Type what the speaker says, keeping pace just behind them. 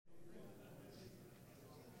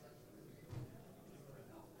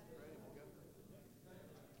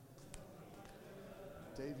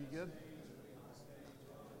good?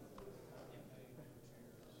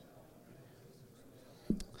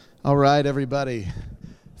 All right, everybody.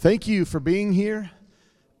 Thank you for being here.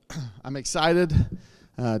 I'm excited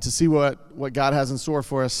to see what God has in store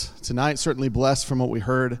for us tonight. Certainly blessed from what we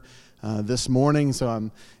heard this morning. So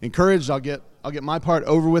I'm encouraged. I'll get my part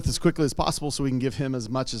over with as quickly as possible so we can give him as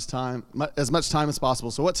much time as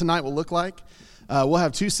possible. So what tonight will look like, we'll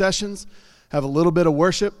have 2 sessions. Have a little bit of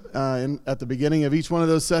worship at the beginning of each one of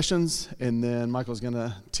those sessions, and then Michael's going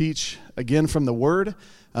to teach again from the Word,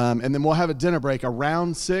 and then we'll have a dinner break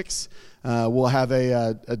around 6. We'll have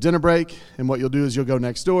a dinner break, and what you'll do is you'll go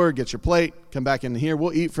next door, get your plate, come back in here.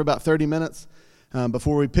 We'll eat for about 30 minutes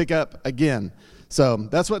before we pick up again. So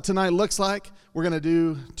that's what tonight looks like. We're going to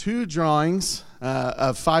do 2 drawings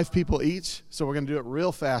of 5 people each, so we're going to do it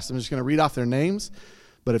real fast. I'm just going to read off their names,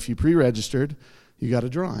 but if you pre-registered, you got a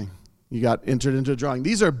drawing. You got entered into a drawing.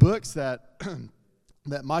 These are books that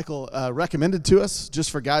Michael recommended to us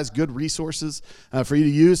just for guys, good resources for you to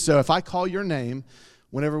use. So if I call your name,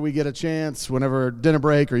 whenever we get a chance, whenever dinner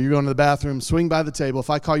break or you're going to the bathroom, swing by the table if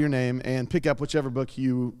I call your name and pick up whichever book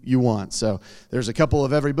you want. So there's a couple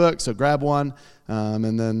of every book, so grab one,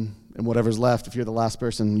 and whatever's left, if you're the last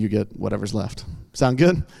person, you get whatever's left. Sound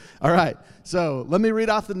good? All right. So let me read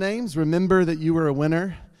off the names. Remember that you were a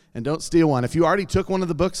winner. And don't steal one. If you already took one of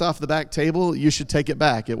the books off the back table, you should take it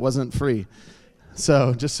back. It wasn't free.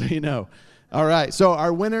 So just so you know. All right. So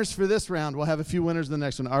our winners for this round, we'll have a few winners in the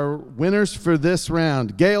next one. Our winners for this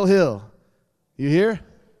round, Gail Hill. You here?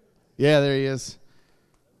 Yeah, there he is.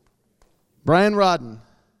 Brian Rodden.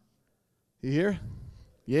 You here?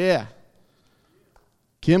 Yeah.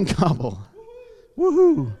 Kim Cobble.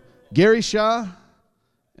 Woohoo. Gary Shaw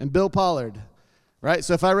and Bill Pollard. Right,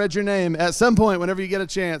 so if I read your name, at some point, whenever you get a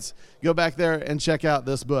chance, go back there and check out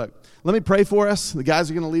this book. Let me pray for us. The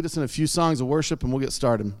guys are going to lead us in a few songs of worship, and we'll get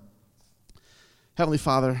started. Heavenly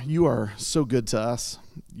Father, you are so good to us.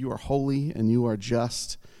 You are holy, and you are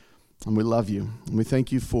just, and we love you. And we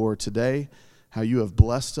thank you for today, how you have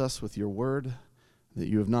blessed us with your word, that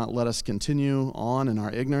you have not let us continue on in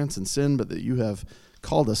our ignorance and sin, but that you have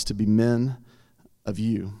called us to be men of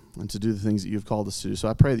you and to do the things that you've called us to do. So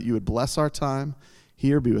I pray that you would bless our time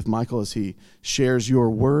here, be with Michael as he shares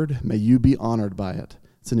your word. May you be honored by it.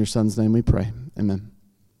 It's in your son's name we pray. Amen.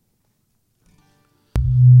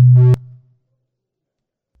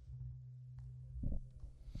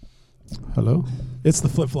 Hello? It's the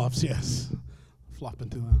flip-flops, yes. Flopping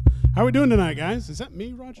too loud. How are we doing tonight, guys? Is that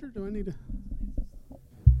me, Roger? Do I need to?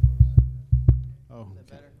 Oh,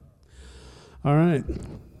 okay. All right.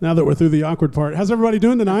 Now that we're through the awkward part, how's everybody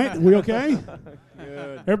doing tonight? We okay?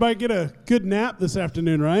 Good. Everybody get a good nap this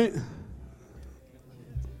afternoon, right?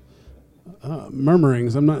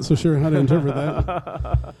 Murmurings. I'm not so sure how to interpret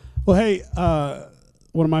that. Well, hey,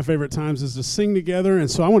 one of my favorite times is to sing together, and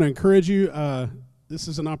so I want to encourage you. This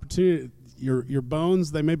is an opportunity. Your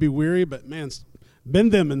bones, they may be weary, but man,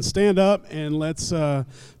 bend them and stand up, and let's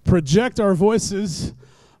project our voices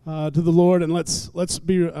to the Lord, and let's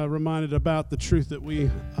be reminded about the truth that we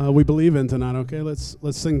believe in tonight. Okay, let's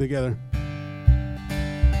sing together.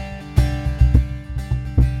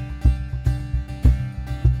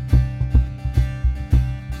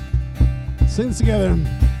 Sing this together.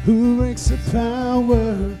 Who breaks the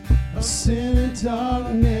power of sin and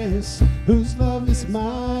darkness? Whose love is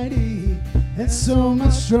mighty and so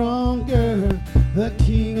much stronger? The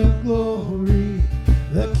King of glory,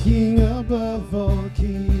 the King above all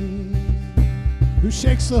kings. Who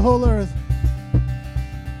shakes the whole earth?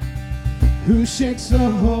 Who shakes the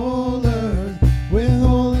whole earth with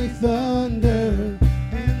holy thunder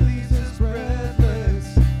and leaves us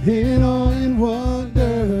breathless in awe and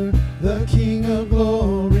wonder? The King of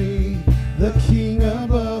glory, the King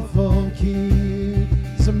above all kings.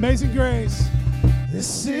 It's amazing grace.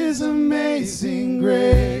 This is amazing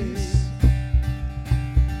grace.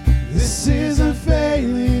 This is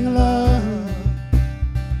unfailing love,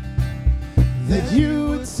 that you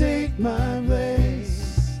would take my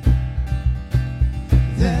place,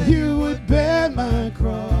 that you would bear my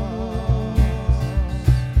cross.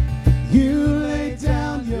 You laid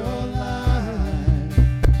down your life,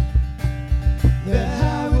 that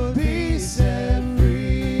I would be set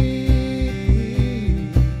free.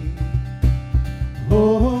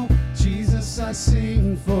 Oh, Jesus, I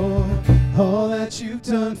sing for all that you've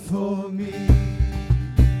done for me.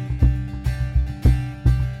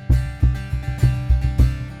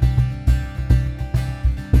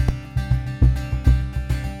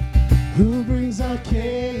 Who brings our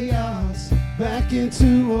chaos back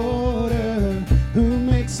into order? Who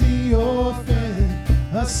makes the orphan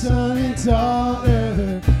a son and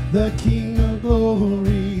daughter? The King of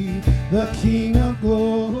glory, the King of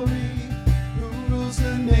glory, who rules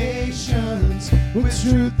the nations with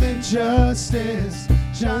truth and justice,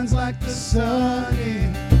 shines like the sun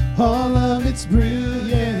in all of its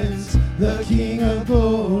brilliance. The King of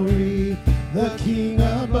glory, the King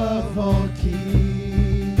above all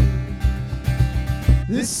kings.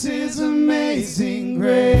 This is amazing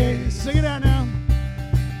grace. Sing it out now.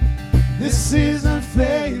 This is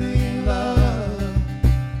unfailing love,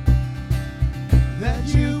 that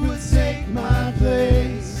you would take my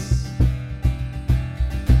place,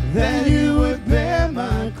 that you would bear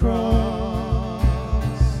my cross.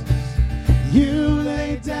 You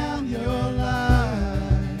laid down your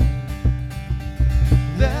life,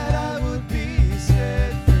 that I would be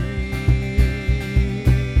set free.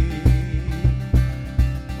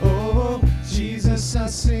 Oh, Jesus, I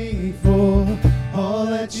sing for all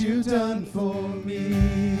that you've done for me.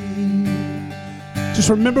 Just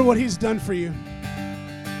remember what he's done for you.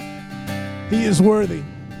 He is worthy.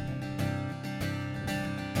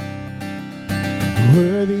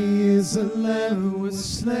 Worthy is the Lamb who was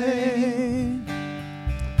slain.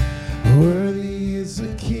 Worthy is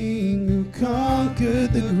the King who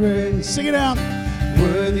conquered the grave. Sing it out.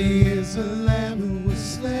 Worthy is the Lamb who was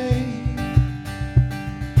slain.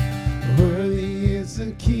 Worthy is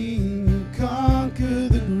the King who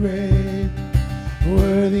conquered the grave.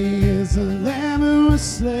 Worthy is the Lamb who was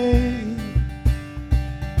slain.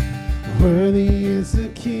 Worthy is the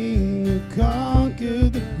King who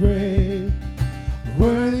conquered the grave.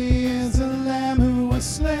 Worthy is the Lamb who was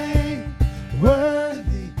slain.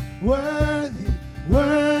 Worthy, worthy,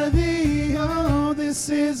 worthy. Oh, this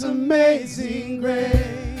is amazing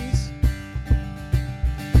grace.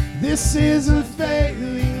 This is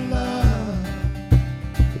unfailing love,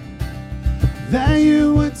 that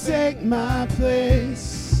you would take my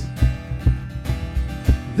place,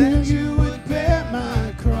 that you would bear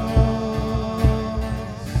my cross.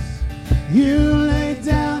 You laid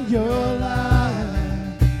down your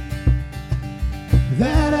life,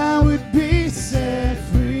 that I would be set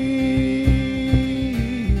free.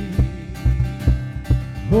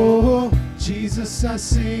 Oh, Jesus, I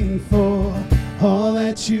sing for all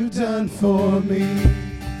that you've done for me.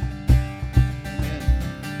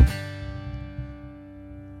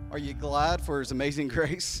 Are you glad for his amazing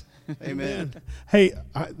grace? Amen. Hey,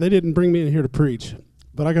 they didn't bring me in here to preach,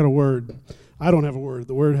 but I got a word. I don't have a word.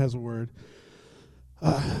 The word has a word.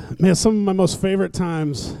 Man, some of my most favorite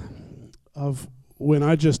times of when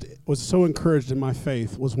I just was so encouraged in my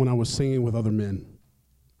faith was when I was singing with other men.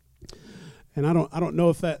 And I don't know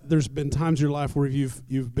if that there's been times in your life where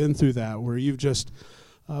you've been through that, where you've just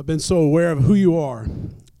been so aware of who you are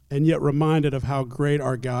and yet reminded of how great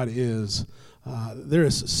our God is. There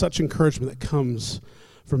is such encouragement that comes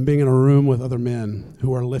from being in a room with other men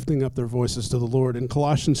who are lifting up their voices to the Lord. In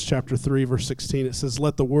Colossians chapter 3, verse 16, it says,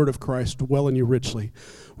 "Let the word of Christ dwell in you richly."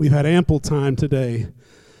 We've had ample time today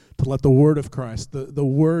to let the word of Christ, the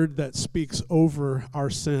word that speaks over our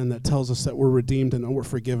sin, that tells us that we're redeemed and we're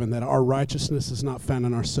forgiven, that our righteousness is not found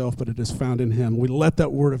in ourselves, but it is found in him. We let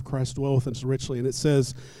that word of Christ dwell with us richly. And it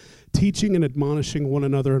says, teaching and admonishing one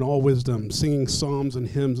another in all wisdom, singing psalms and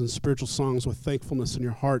hymns and spiritual songs with thankfulness in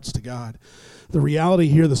your hearts to God. The reality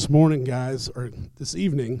here this morning, guys, or this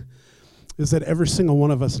evening, is that every single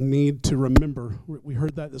one of us need to remember, we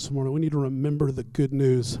heard that this morning, we need to remember the good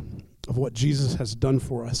news of what Jesus has done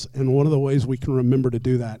for us. And one of the ways we can remember to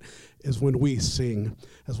do that is when we sing,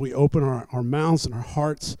 as we open our mouths and our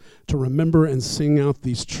hearts to remember and sing out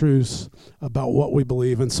these truths about what we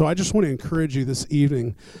believe. And so I just want to encourage you this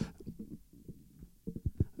evening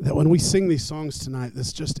that when we sing these songs tonight,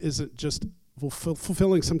 this just isn't just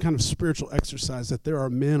fulfilling some kind of spiritual exercise, that there are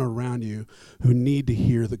men around you who need to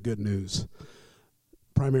hear the good news,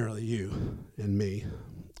 primarily you and me.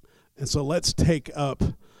 And so let's take up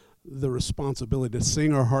the responsibility to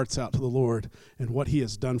sing our hearts out to the Lord and what he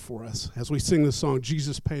has done for us. As we sing this song,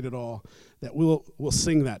 Jesus Paid It All, that we'll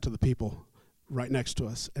sing that to the people right next to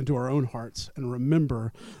us and to our own hearts, and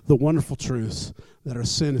remember the wonderful truths that our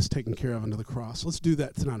sin is taken care of under the cross. Let's do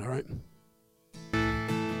that tonight, all right?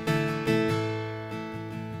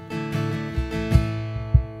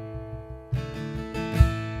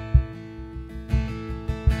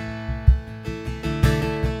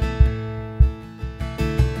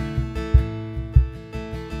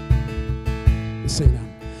 Sing now.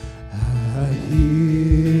 I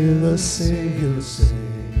hear the Savior say,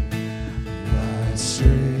 "My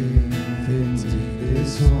strength indeed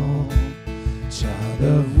is all. Child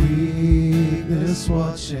of weakness,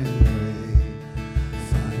 watch and pray.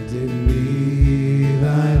 Find in me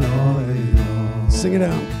thine all in all." Sing it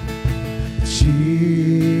out.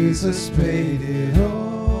 Jesus paid it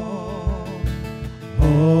all.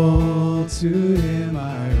 All to him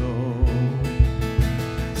I owe.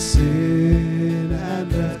 Sin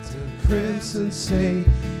had left a crimson stain.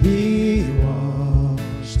 He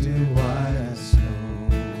washed it white as snow.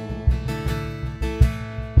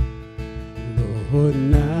 Lord,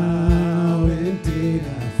 now indeed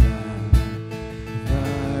I found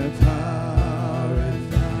thy power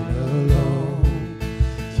and found alone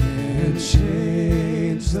can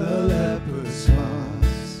change the leper's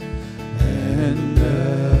spots and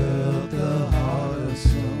melt the heart of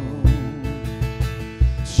stone.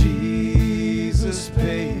 Jesus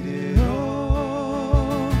paid it all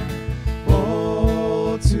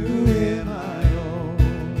to him I owe.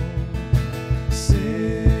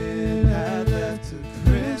 Sin had left a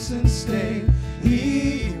crimson stain.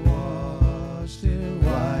 He washed it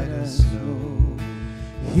white as snow.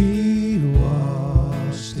 He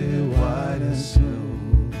washed it white as snow.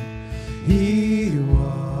 He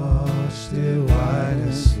washed it white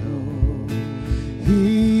as snow.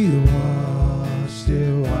 He washed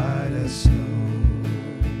it white as snow.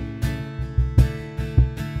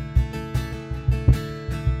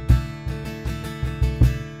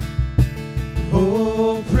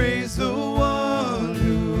 Oh, praise the one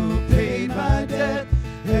who paid my debt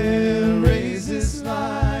and raised his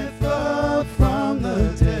life up from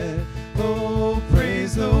the dead. Oh,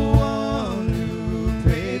 praise the one who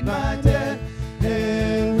paid my debt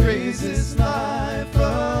and raised his life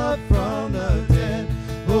up from the dead.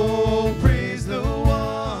 Oh, praise the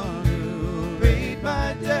one who paid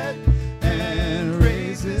my debt and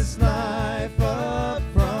raised his life up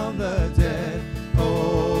from the dead.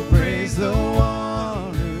 Oh, praise the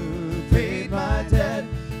one who paid my debt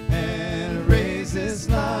and raised his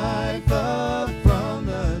life up from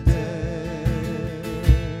the dead.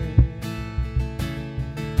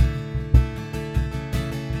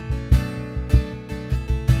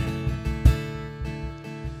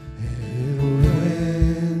 And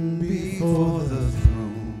when before the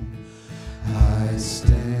throne I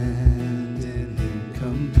stand in Him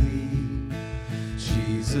complete,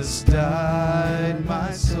 Jesus died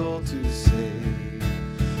my soul to save.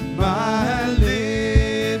 My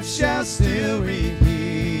lips shall still repeat,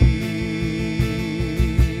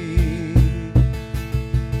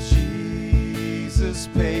 Jesus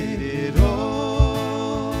paid it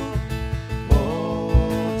all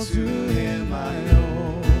to him I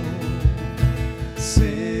owe.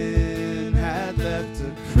 Sin had left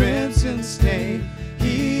a crimson stain.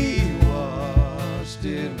 He washed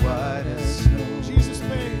it white as snow.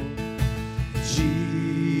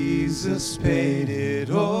 Jesus paid it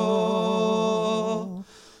all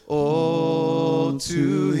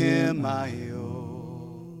to him I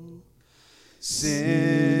owe.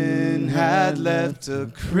 Sin had left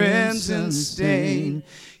a crimson stain.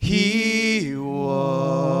 He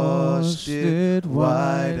washed it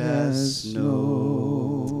white as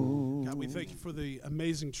snow. God, we thank you for the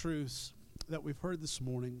amazing truths that we've heard this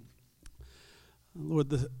morning. Lord,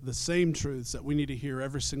 the same truths that we need to hear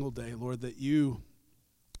every single day, Lord, that you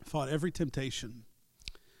fought every temptation.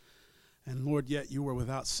 And Lord, yet you were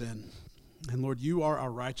without sin. And Lord, you are our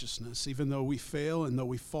righteousness. Even though we fail and though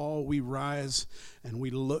we fall, we rise and we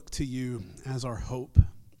look to you as our hope.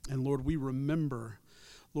 And Lord, we remember,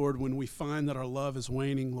 Lord, when we find that our love is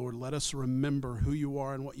waning, Lord, let us remember who you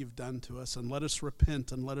are and what you've done to us, and let us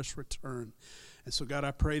repent and let us return. And so, God, I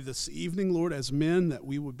pray this evening, Lord, as men, that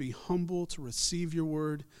we would be humble to receive your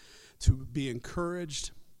word, to be encouraged,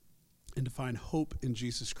 and to find hope in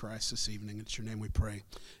Jesus Christ this evening. It's your name we pray.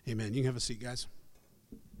 Amen. You can have a seat, guys.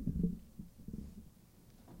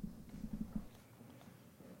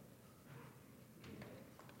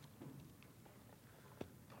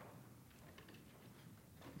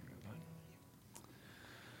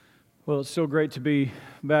 Well, it's so great to be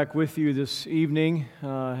back with you this evening.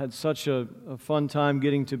 Had such a fun time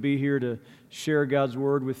getting to be here to share God's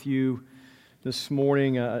Word with you this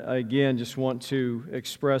morning. I again just want to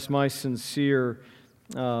express my sincere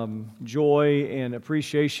joy and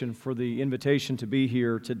appreciation for the invitation to be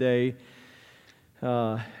here today.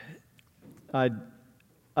 I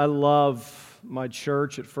love my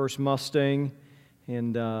church at First Mustang.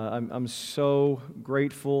 And I'm so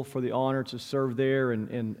grateful for the honor to serve there.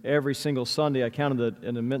 And every single Sunday, I count it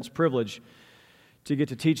an immense privilege to get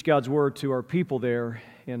to teach God's Word to our people there.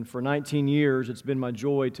 And for 19 years, it's been my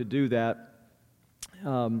joy to do that.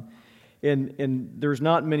 And there's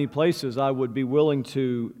not many places I would be willing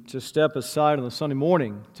to step aside on a Sunday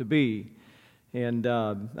morning to be. And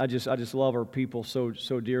I just love our people so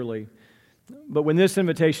dearly. But when this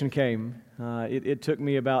invitation came, it took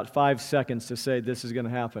me about 5 seconds to say this is going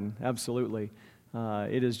to happen. Absolutely.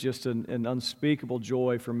 It is just an unspeakable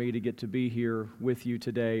joy for me to get to be here with you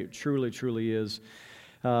today. It truly, truly is.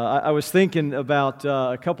 I was thinking about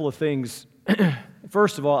a couple of things.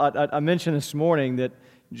 First of all, I mentioned this morning that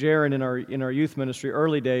Jaron in our youth ministry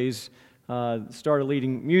early days started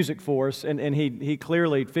leading music for us, and he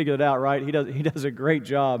clearly figured it out, right? He does a great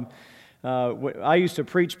job. I used to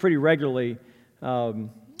preach pretty regularly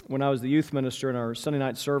when I was the youth minister in our Sunday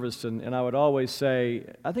night service, and I would always say,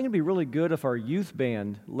 I think it'd be really good if our youth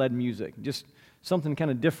band led music, just something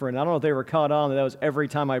kind of different. I don't know if they were caught on that was every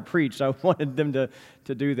time I preached. I wanted them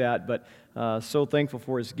to do that, but so thankful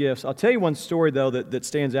for his gifts. I'll tell you one story, though, that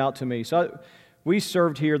stands out to me. We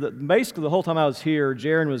served here. Basically, the whole time I was here,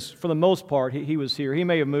 Jaron was, for the most part, he was here. He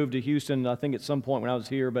may have moved to Houston, I think, at some point when I was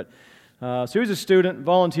here, but so he was a student,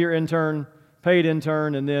 volunteer intern, paid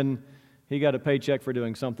intern, and then he got a paycheck for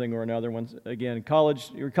doing something or another. Once again, college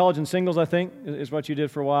and singles, I think, is what you did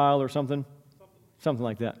for a while or something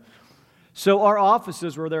like that. So our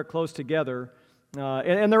offices were there close together,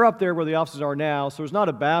 and they're up there where the offices are now, so there's not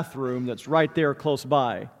a bathroom that's right there close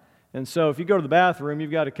by. And so if you go to the bathroom,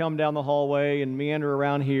 you've got to come down the hallway and meander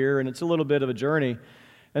around here, and it's a little bit of a journey.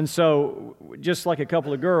 And so, just like a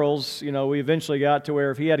couple of girls, we eventually got to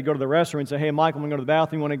where if he had to go to the restroom and say, hey, Michael, I'm going to go to the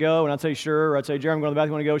bathroom, you want to go? And I'd say, sure. Or I'd say, Jeremy, I'm going to the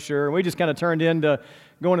bathroom, you want to go? Sure. And we just kind of turned into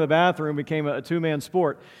going to the bathroom, became a two-man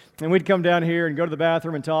sport. And we'd come down here and go to the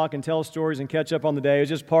bathroom and talk and tell stories and catch up on the day. It was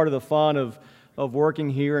just part of the fun of working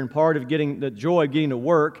here and part of the joy of getting to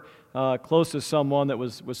work close to someone that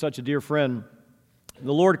was such a dear friend.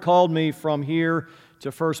 The Lord called me from here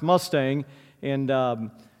to First Mustang, and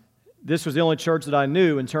this was the only church that I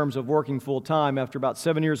knew in terms of working full-time. After about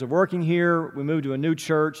 7 years of working here, we moved to a new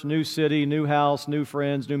church, new city, new house, new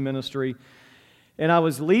friends, new ministry. And I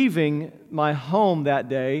was leaving my home that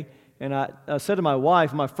day, and I said to my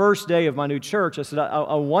wife, my first day of my new church, I said,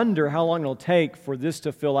 I wonder how long it'll take for this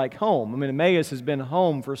to feel like home. I mean, Emmaus has been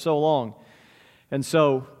home for so long. And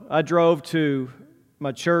so I drove to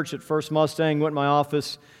my church at First Mustang, went in my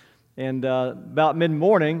office, and about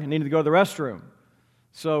mid-morning, I needed to go to the restroom.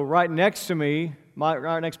 So right next to me,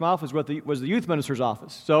 right next to my office was the youth minister's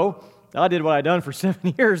office. So I did what I'd done for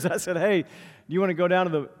 7 years. I said, hey, do you want to go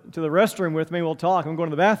down to the restroom with me? We'll talk. I'm going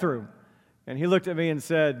to the bathroom. And he looked at me and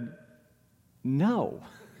said, no.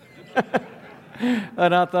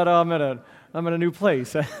 And I thought, oh, I'm in a new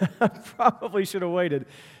place. I probably should have waited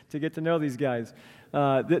to get to know these guys.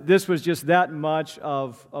 This was just that much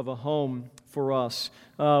of a home for us.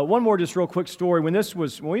 One more just real quick story. When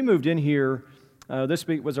we moved in here, this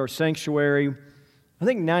was our sanctuary. I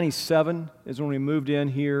think 97 is when we moved in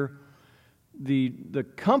here. The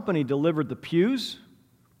company delivered the pews.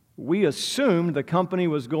 We assumed the company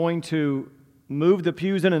was going to move the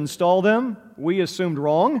pews in and install them. We assumed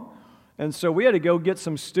wrong. And so we had to go get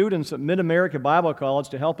some students at Mid-America Bible College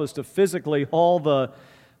to help us to physically haul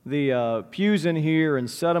the pews in here and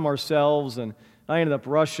set them ourselves. And I ended up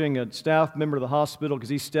rushing a staff member to the hospital because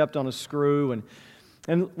he stepped on a screw.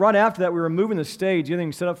 And right after that, we were moving the stage,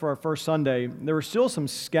 getting set up for our first Sunday. There was still some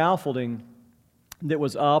scaffolding that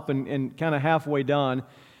was up and kind of halfway done.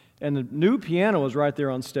 And the new piano was right there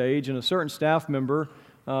on stage, and a certain staff member,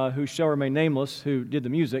 who shall remain nameless, who did the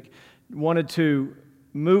music, wanted to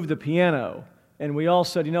move the piano. And we all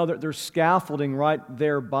said, there's scaffolding right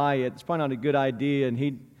there by it. It's probably not a good idea. And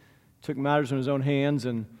he took matters in his own hands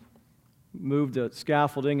and moved the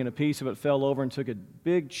scaffolding, and a piece of it fell over and took a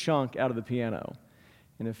big chunk out of the piano.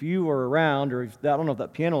 And if you were around, or I don't know if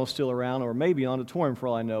that piano is still around, or maybe an auditorium for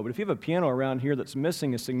all I know, but if you have a piano around here that's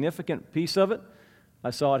missing a significant piece of it,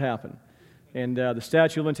 I saw it happen. And the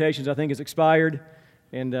statute of limitations, I think, is expired,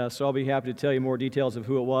 and so I'll be happy to tell you more details of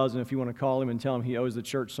who it was, and if you want to call him and tell him he owes the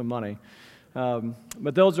church some money.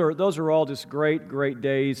 But those are all just great, great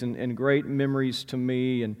days and great memories to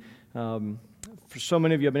me, and for so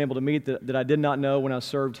many of you I've been able to meet that I did not know when I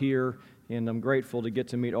served here. And I'm grateful to get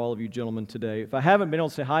to meet all of you gentlemen today. If I haven't been able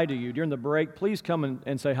to say hi to you during the break, please come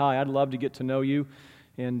and say hi. I'd love to get to know you.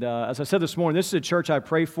 And as I said this morning, this is a church I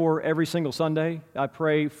pray for every single Sunday. I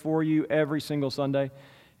pray for you every single Sunday.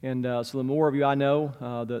 And so the more of you I know,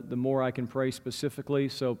 the more I can pray specifically.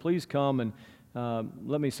 So please come and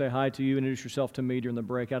let me say hi to you, introduce yourself to me during the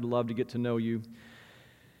break. I'd love to get to know you.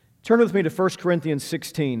 Turn with me to 1 Corinthians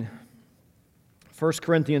 16. 1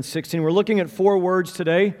 Corinthians 16. We're looking at 4 words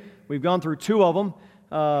today. We've gone through 2 of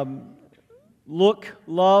them. Look,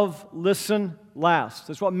 love, listen, last.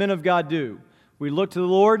 That's what men of God do. We look to the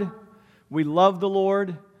Lord. We love the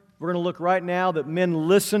Lord. We're going to look right now that men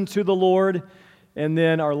listen to the Lord. And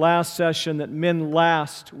then our last session, that men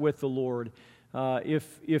last with the Lord.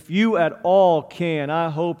 If you at all can, I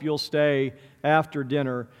hope you'll stay after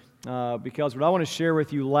dinner because what I want to share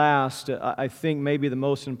with you last, I think may be the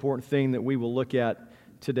most important thing that we will look at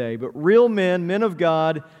today. But real men, men of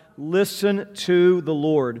God, listen to the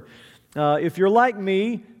Lord. If you're like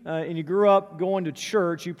me and you grew up going to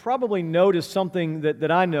church, you probably noticed something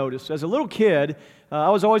that I noticed. As a little kid, I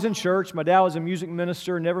was always in church. My dad was a music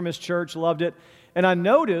minister, never missed church, loved it. And I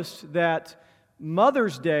noticed that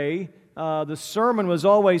Mother's Day, the sermon was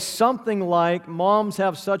always something like, moms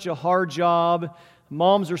have such a hard job,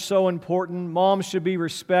 moms are so important, moms should be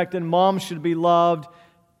respected, moms should be loved.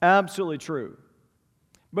 Absolutely true.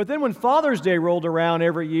 But then when Father's Day rolled around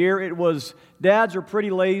every year, it was, dads are pretty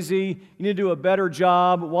lazy, you need to do a better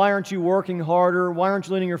job, why aren't you working harder, why aren't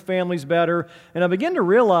you leading your families better? And I began to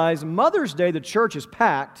realize Mother's Day, the church is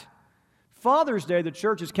packed. Father's Day, the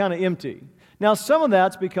church is kind of empty. Now, some of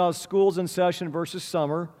that's because school's in session versus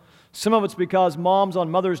summer. Some of it's because moms on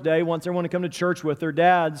Mother's Day want everyone to come to church with their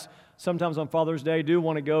dads. Sometimes on Father's Day do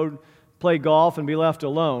want to go play golf and be left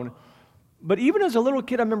alone. But even as a little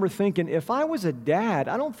kid, I remember thinking, if I was a dad,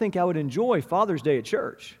 I don't think I would enjoy Father's Day at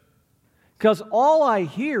church. Because all I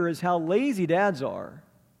hear is how lazy dads are.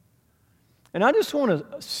 And I just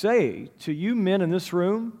want to say to you men in this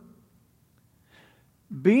room,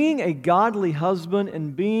 being a godly husband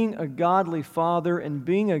and being a godly father and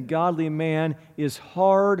being a godly man is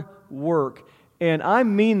hard work. And I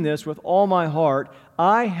mean this with all my heart.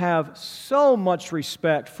 I have so much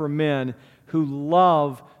respect for men who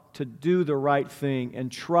love to do the right thing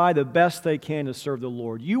and try the best they can to serve the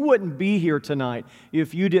Lord. You wouldn't be here tonight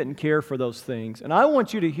if you didn't care for those things. And I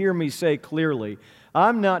want you to hear me say clearly,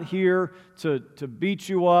 I'm not here to beat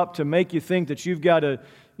you up, to make you think that you've got to,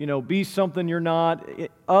 be something you're not,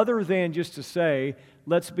 other than just to say,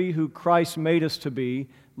 let's be who Christ made us to be.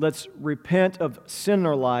 Let's repent of sin in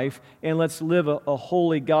our life, and let's live a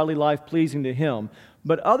holy, godly life pleasing to Him.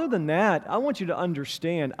 But other than that, I want you to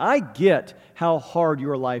understand, I get how hard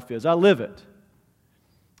your life is. I live it.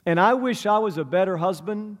 And I wish I was a better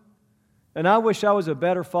husband, and I wish I was a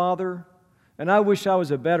better father, and I wish I was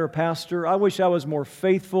a better pastor. I wish I was more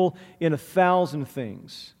faithful in 1,000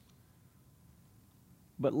 things.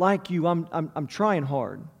 But like you, I'm trying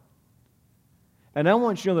hard. And I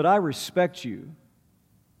want you to know that I respect you.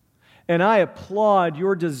 And I applaud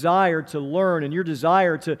your desire to learn and your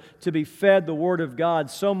desire to be fed the Word of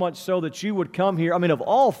God, so much so that you would come here, of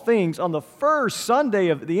all things, on the first Sunday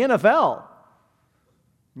of the NFL.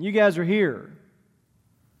 You guys are here.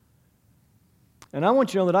 And I want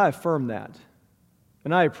you to know that I affirm that.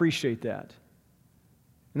 And I appreciate that.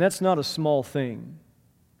 And that's not a small thing.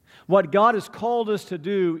 What God has called us to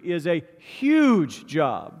do is a huge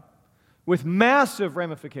job with massive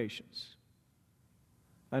ramifications.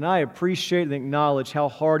 And I appreciate and acknowledge how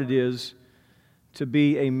hard it is to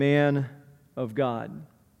be a man of God.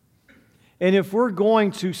 And if we're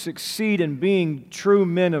going to succeed in being true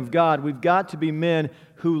men of God, we've got to be men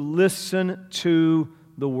who listen to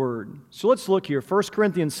the Word. So let's look here. 1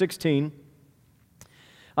 Corinthians 16.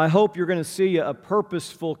 I hope you're going to see a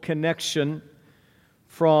purposeful connection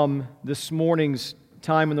from this morning's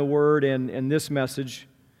time in the Word and this message.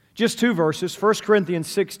 Just two verses. 1 Corinthians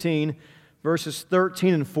 16, verses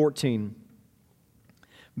 13 and 14.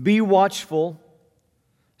 Be watchful,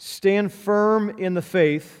 stand firm in the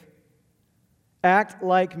faith, act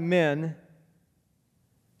like men,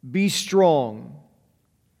 be strong,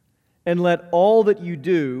 and let all that you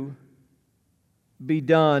do be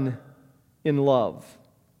done in love.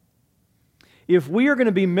 If we are going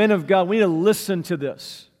to be men of God, we need to listen to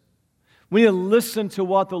this. We need to listen to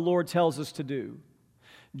what the Lord tells us to do.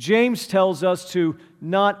 James tells us to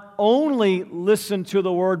not only listen to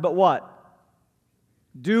the Word, but what?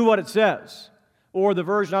 Do what it says. Or the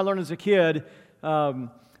version I learned as a kid,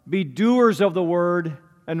 be doers of the Word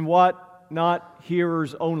and what? Not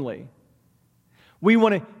hearers only. We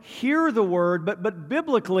want to hear the Word, but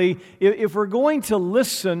biblically, if we're going to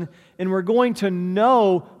listen and we're going to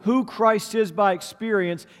know who Christ is by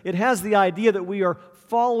experience, it has the idea that we are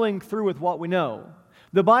following through with what we know.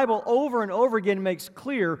 The Bible over and over again makes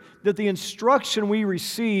clear that the instruction we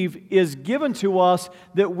receive is given to us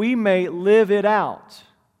that we may live it out.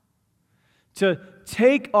 To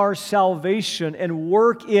take our salvation and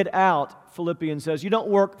work it out, Philippians says. You don't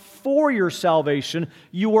work for your salvation,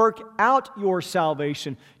 you work out your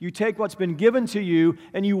salvation. You take what's been given to you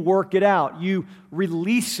and you work it out. You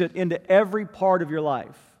release it into every part of your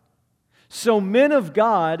life. So men of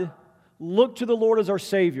God look to the Lord as our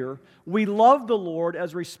Savior. We love the Lord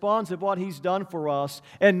as responsive to what He's done for us.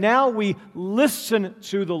 And now we listen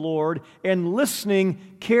to the Lord, and listening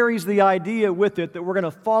carries the idea with it that we're going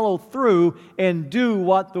to follow through and do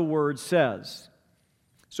what the Word says.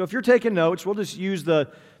 So if you're taking notes, we'll just use the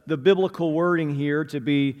the biblical wording here to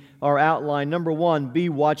be our outline. Number one, be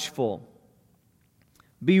watchful.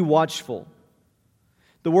 Be watchful.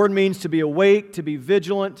 The word means to be awake, to be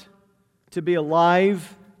vigilant, to be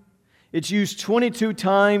alive. It's used 22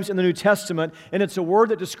 times in the New Testament, and it's a word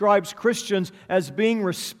that describes Christians as being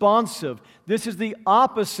responsive. This is the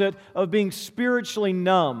opposite of being spiritually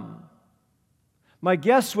numb. My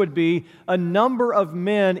guess would be a number of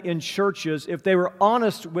men in churches, if they were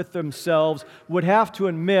honest with themselves, would have to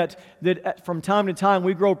admit that from time to time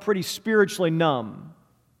we grow pretty spiritually numb.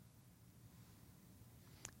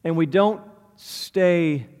 And we don't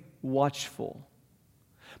stay watchful.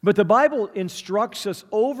 But the Bible instructs us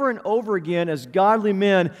over and over again as godly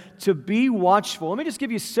men to be watchful. Let me just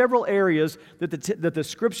give you several areas that the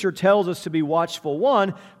Scripture tells us to be watchful.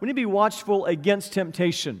 One, we need to be watchful against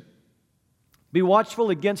temptation. Be watchful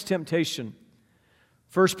against temptation.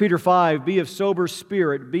 1 Peter 5, be of sober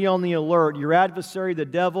spirit, be on the alert. Your adversary, the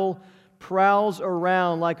devil, prowls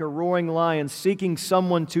around like a roaring lion, seeking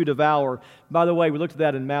someone to devour. By the way, we looked at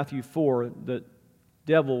that in Matthew 4. The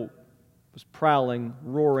devil was prowling,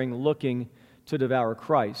 roaring, looking to devour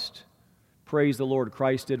Christ. Praise the Lord,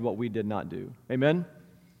 Christ did what we did not do. Amen?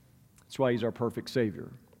 That's why He's our perfect Savior.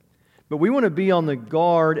 But we want to be on the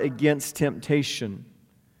guard against temptation.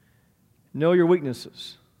 Know your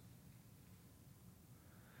weaknesses.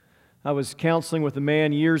 I was counseling with a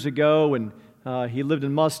man years ago, and he lived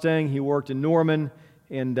in Mustang, he worked in Norman,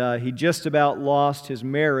 and he just about lost his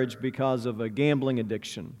marriage because of a gambling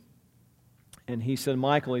addiction. And he said,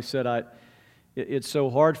 Michael, he said, it's so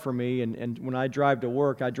hard for me, and when I drive to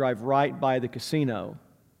work, I drive right by the casino.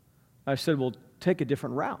 I said, well, take a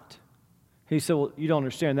different route. He said, well, you don't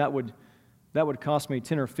understand, that would cost me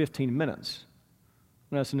 10 or 15 minutes.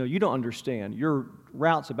 And I said, no, you don't understand. Your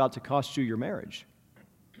route's about to cost you your marriage.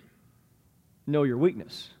 Know your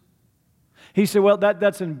weakness. He said, well,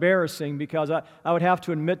 that's embarrassing because I would have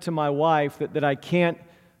to admit to my wife that I can't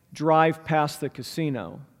drive past the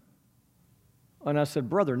casino. And I said,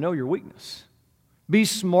 brother, know your weakness. Be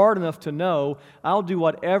smart enough to know I'll do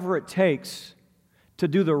whatever it takes to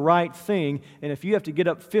do the right thing. And if you have to get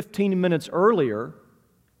up 15 minutes earlier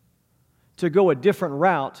to go a different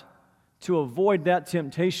route to avoid that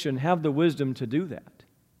temptation, have the wisdom to do that.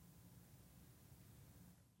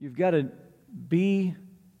 You've got to be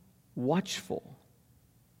watchful.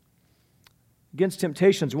 Against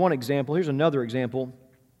temptations, one example. Here's another example.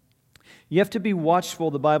 You have to be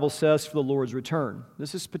watchful, the Bible says, for the Lord's return.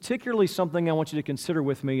 This is particularly something I want you to consider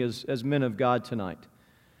with me as men of God tonight.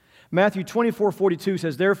 Matthew 24:42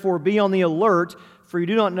 says, therefore be on the alert, for you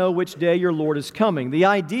do not know which day your Lord is coming. The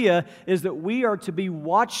idea is that we are to be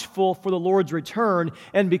watchful for the Lord's return,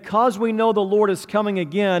 and because we know the Lord is coming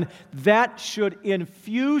again, that should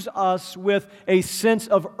infuse us with a sense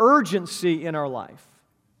of urgency in our life.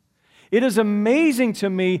 It is amazing to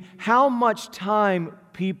me how much time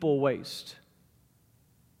people waste.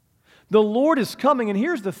 The Lord is coming, and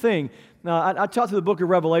here's the thing. I taught through the book of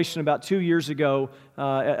Revelation about 2 years ago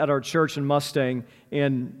at our church in Mustang,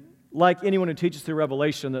 and like anyone who teaches through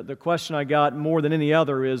Revelation, the question I got more than any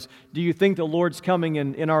other is, do you think the Lord's coming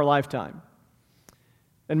in our lifetime?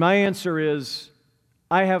 And my answer is,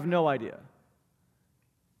 I have no idea.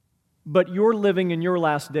 But you're living in your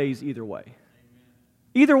last days either way.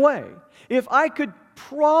 Either way. If I could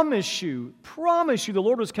promise you the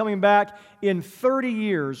Lord was coming back in 30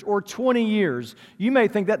 years or 20 years, you may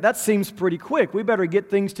think that seems pretty quick. We better get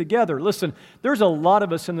things together. Listen, there's a lot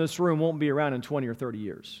of us in this room won't be around in 20 or 30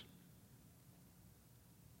 years.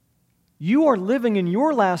 You are living in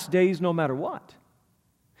your last days no matter what.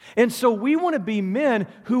 And so we want to be men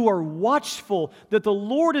who are watchful that the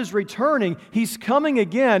Lord is returning. He's coming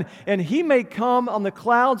again, and He may come on the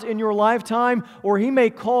clouds in your lifetime, or He may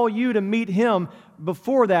call you to meet Him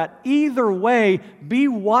before that. Either way, be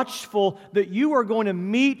watchful that you are going to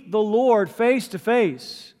meet the Lord face to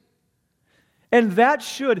face. And that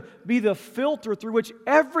should be the filter through which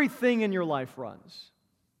everything in your life runs.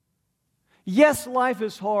 Yes, life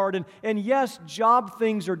is hard, and yes, job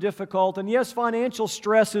things are difficult, and yes, financial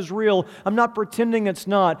stress is real. I'm not pretending it's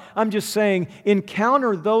not. I'm just saying,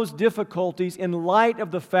 encounter those difficulties in light of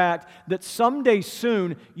the fact that someday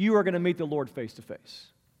soon you are going to meet the Lord face to face.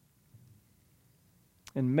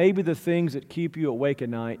 And maybe the things that keep you awake at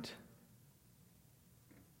night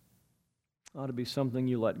ought to be something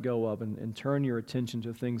you let go of and turn your attention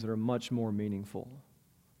to things that are much more meaningful.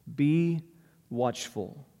 Be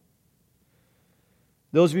watchful.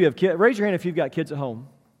 Those of you who have kids, raise your hand if you've got kids at home.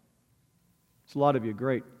 It's a lot of you,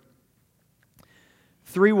 great.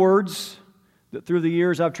 3 words that through the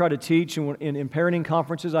years I've tried to teach, and in parenting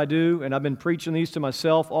conferences I do, and I've been preaching these to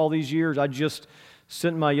myself all these years. I just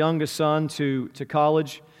Sent my youngest son to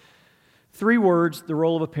college. 3 words, the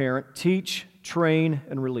role of a parent: teach, train,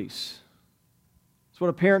 and release. It's what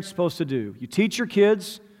a parent's supposed to do. You teach your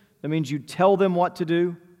kids, that means you tell them what to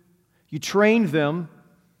do. You train them,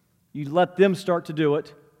 you let them start to do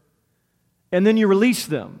it. And then you release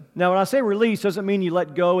them. Now, when I say release, doesn't mean you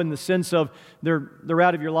let go in the sense of they're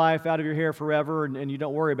out of your life, out of your hair forever, and you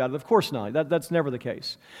don't worry about it. Of course not. That's never the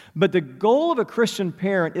case. But the goal of a Christian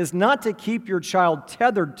parent is not to keep your child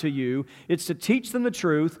tethered to you. It's to teach them the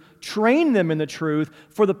truth, train them in the truth,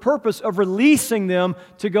 for the purpose of releasing them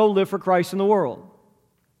to go live for Christ in the world.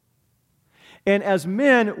 And as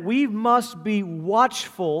men, we must be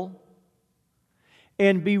watchful,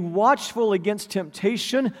 and be watchful against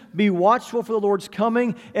temptation, be watchful for the Lord's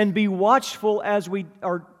coming, and be watchful as we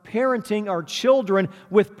are parenting our children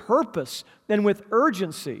with purpose and with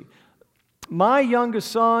urgency. My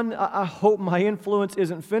youngest son, I hope my influence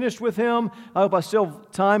isn't finished with him. I hope I still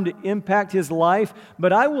have time to impact his life,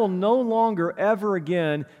 but I will no longer ever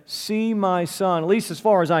again see my son, at least as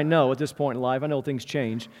far as I know at this point in life, I know things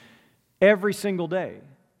change, every single day.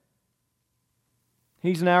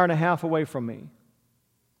 He's an hour and a half away from me.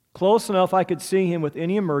 Close enough I could see him with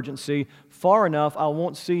any emergency. Far enough I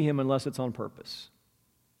won't see him unless it's on purpose.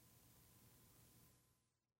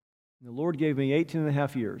 The Lord gave me 18 and a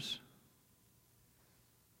half years.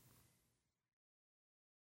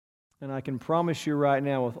 And I can promise you right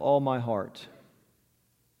now with all my heart,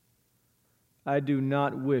 I do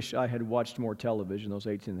not wish I had watched more television those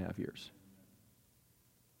 18 and a half years.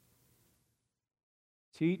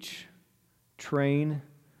 Teach, train,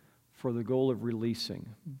 for the goal of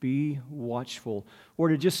releasing. Be watchful. Or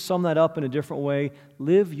to just sum that up in a different way,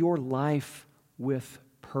 live your life with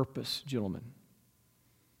purpose, gentlemen.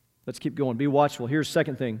 Let's keep going. Be watchful. Here's the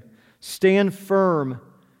second thing. Stand firm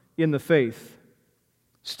in the faith.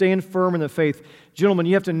 Stand firm in the faith. Gentlemen,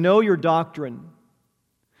 you have to know your doctrine.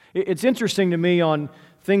 It's interesting to me on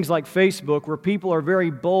things like Facebook where people are very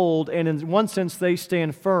bold, and in one sense they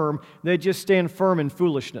stand firm. They just stand firm in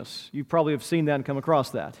foolishness. You probably have seen that and come across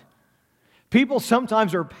that. People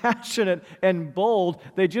sometimes are passionate and bold.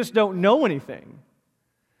 They just don't know anything.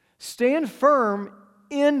 Stand firm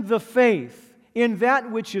in the faith, in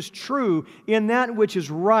that which is true, in that which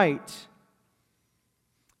is right.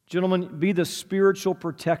 Gentlemen, be the spiritual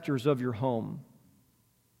protectors of your home.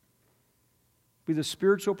 Be the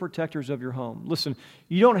spiritual protectors of your home. Listen,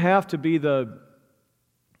 you don't have to be the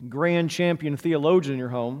grand champion theologian in your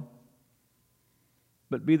home,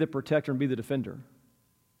 but be the protector and be the defender.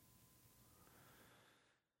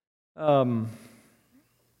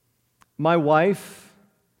 My wife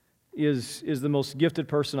is the most gifted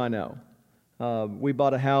person I know. We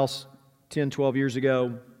bought a house 10, 12 years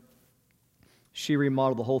ago. She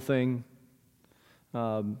remodeled the whole thing,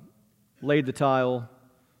 laid the tile,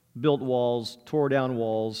 built walls, tore down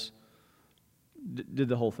walls, did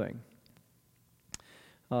the whole thing.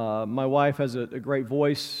 My wife has a great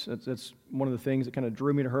voice. That's one of the things that kind of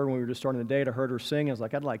drew me to her when we were just starting the date. I heard her sing. I was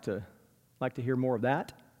like, I'd like to hear more of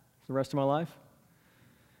that for the rest of my life.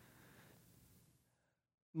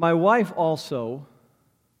 My wife also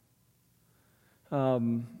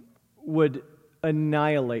would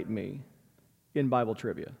annihilate me in Bible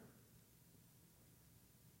trivia.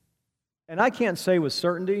 And I can't say with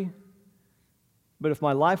certainty, but if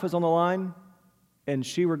my life was on the line and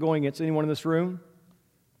she were going against anyone in this room,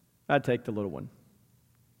 I'd take the little one.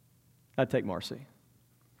 I'd take Marcy.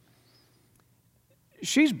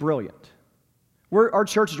 She's brilliant. Our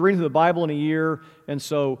church is reading through the Bible in a year, and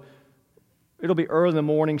so it'll be early in the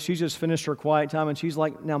morning. She's just finished her quiet time, and she's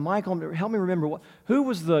like, "Now, Michael, help me remember who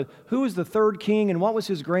was the third king, and what was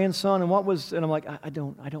his grandson, and what was?" And I'm like, "I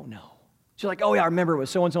don't know." She's like, "Oh yeah, I remember it was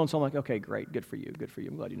so and so and so." I'm like, "Okay, great, good for you.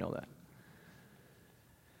 I'm glad you know that."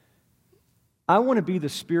 I want to be the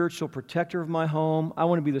spiritual protector of my home. I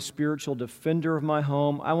want to be the spiritual defender of my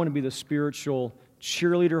home. I want to be the spiritual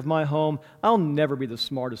cheerleader of my home. I'll never be the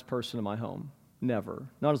smartest person in my home. Never.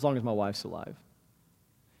 Not as long as my wife's alive.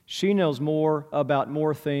 She knows more about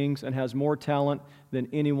more things and has more talent than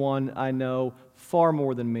anyone I know, far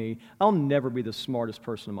more than me. I'll never be the smartest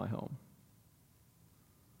person in my home.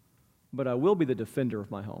 But I will be the defender of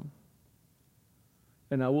my home.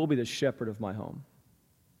 And I will be the shepherd of my home.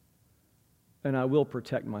 And I will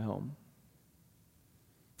protect my home.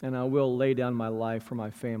 And I will lay down my life for my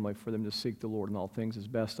family, for them to seek the Lord in all things as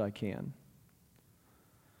best I can.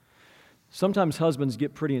 Sometimes husbands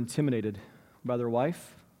get pretty intimidated by their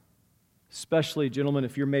wife, especially, gentlemen,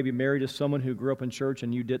 if you're maybe married to someone who grew up in church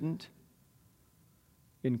and you didn't.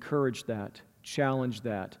 Encourage that, challenge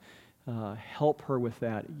that, help her with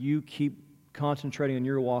that. You keep concentrating on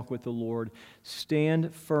your walk with the Lord.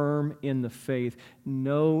 Stand firm in the faith.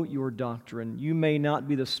 Know your doctrine. You may not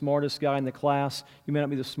be the smartest guy in the class. You may not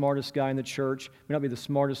be the smartest guy in the church. You may not be the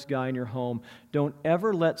smartest guy in your home. Don't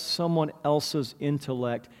ever let someone else's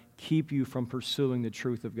intellect keep you from pursuing the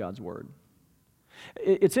truth of God's Word.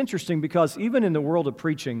 It's interesting because even in the world of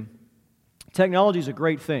preaching, technology is a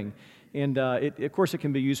great thing. And of course, it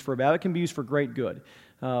can be used for bad. It can be used for great good.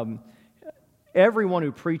 Everyone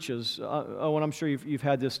who preaches, and I'm sure you've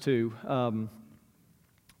had this too,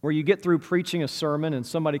 where you get through preaching a sermon and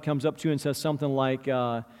somebody comes up to you and says something like,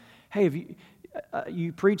 hey,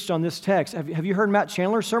 you preached on this text. Have you heard Matt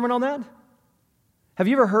Chandler's sermon on that? Have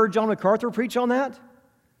you ever heard John MacArthur preach on that?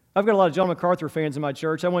 I've got a lot of John MacArthur fans in my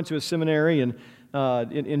church. I went to a seminary and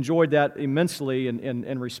enjoyed that immensely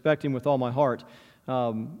and respect him with all my heart.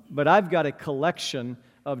 But I've got a collection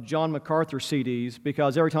of John MacArthur CDs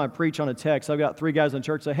because every time I preach on a text, I've got 3 guys in the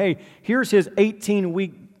church say, hey, here's his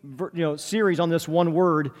 18-week series on this one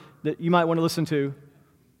word that you might want to listen to.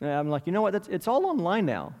 And I'm like, you know what? It's all online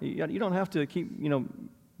now. You don't have to keep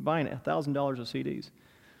buying $1,000 of CDs.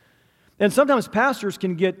 And sometimes pastors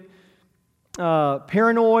can get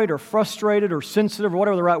paranoid or frustrated or sensitive or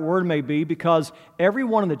whatever the right word may be because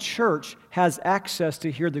everyone in the church has access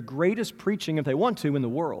to hear the greatest preaching, if they want to, in the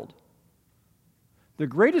world. The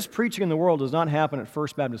greatest preaching in the world does not happen at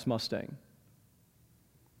First Baptist Mustang.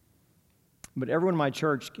 But everyone in my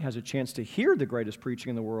church has a chance to hear the greatest preaching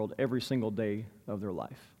in the world every single day of their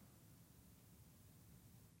life.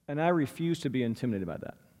 And I refuse to be intimidated by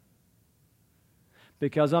that.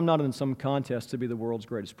 Because I'm not in some contest to be the world's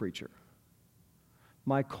greatest preacher.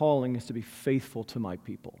 My calling is to be faithful to my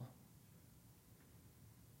people.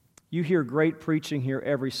 You hear great preaching here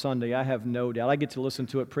every Sunday, I have no doubt. I get to listen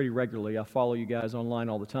to it pretty regularly. I follow you guys online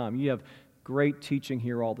all the time. You have great teaching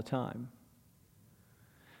here all the time.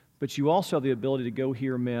 But you also have the ability to go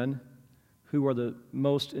hear men who are the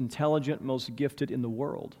most intelligent, most gifted in the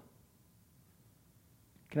world.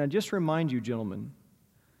 Can I just remind you, gentlemen,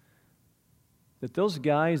 that those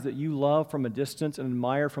guys that you love from a distance and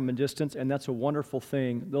admire from a distance, and that's a wonderful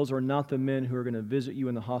thing, those are not the men who are going to visit you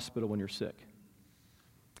in the hospital when you're sick.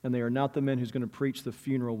 And they are not the men who's going to preach the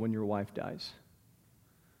funeral when your wife dies.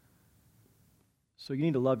 So you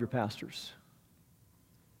need to love your pastors.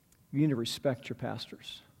 You need to respect your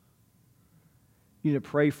pastors. You need to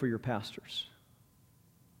pray for your pastors.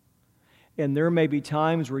 And there may be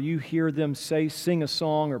times where you hear them sing a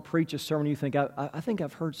song or preach a sermon, and you think, I think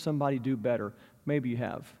I've heard somebody do better. Maybe you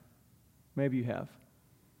have. Maybe you have.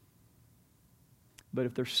 But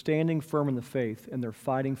if they're standing firm in the faith and they're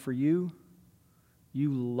fighting for you,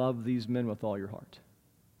 you love these men with all your heart.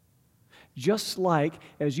 Just like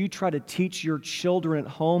as you try to teach your children at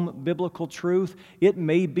home biblical truth, it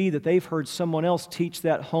may be that they've heard someone else teach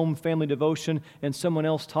that home family devotion and someone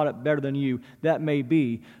else taught it better than you. That may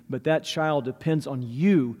be, but that child depends on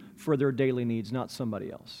you for their daily needs, not somebody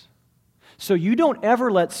else. So you don't ever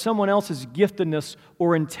let someone else's giftedness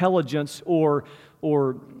or intelligence or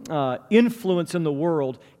influence in the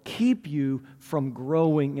world keep you from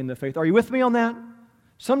growing in the faith. Are you with me on that?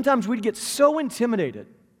 Sometimes we get so intimidated.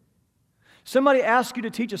 Somebody asks you to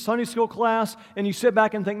teach a Sunday school class, and you sit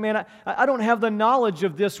back and think, man, I don't have the knowledge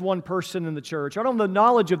of this one person in the church. I don't have the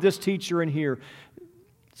knowledge of this teacher in here.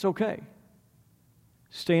 It's okay.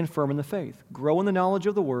 Stand firm in the faith. Grow in the knowledge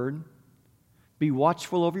of the Word. Be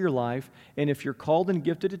watchful over your life. And if you're called and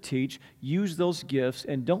gifted to teach, use those gifts,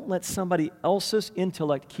 and don't let somebody else's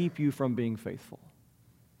intellect keep you from being faithful.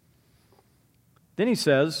 Then he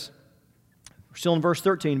says, we're still in verse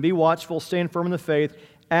 13, be watchful, stand firm in the faith,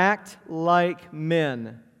 act like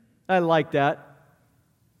men. I like that.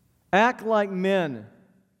 Act like men.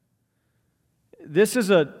 This is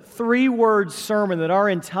a 3-word sermon that our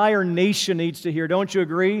entire nation needs to hear. Don't you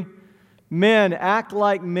agree? Men, act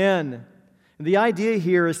like men. The idea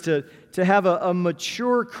here is to have a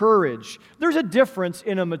mature courage. There's a difference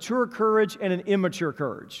in a mature courage and an immature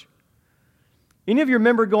courage. Any of you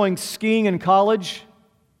remember going skiing in college?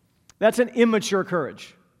 That's an immature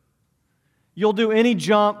courage. You'll do any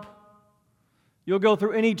jump. You'll go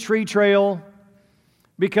through any tree trail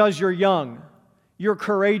because you're young. You're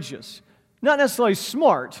courageous. Not necessarily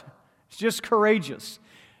smart. It's just courageous.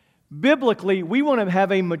 Biblically, we want to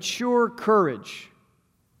have a mature courage.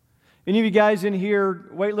 Any of you guys in here,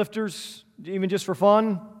 weightlifters, even just for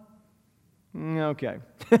fun? Okay.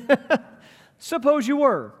 Suppose you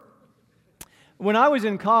were. When I was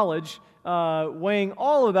in college, weighing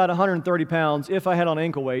all of about 130 pounds, if I had on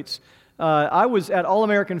ankle weights, I was at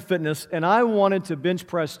All-American Fitness, and I wanted to bench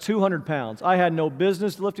press 200 pounds. I had no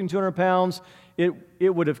business lifting 200 pounds. it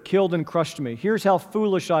would have killed and crushed me. Here's how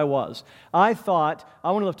foolish I was. I thought,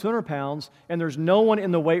 I want to lift 200 pounds, and there's no one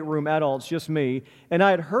in the weight room at all. It's just me. And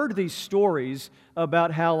I had heard these stories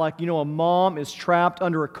about how, like, a mom is trapped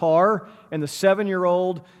under a car, and the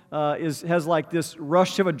 7-year-old has like this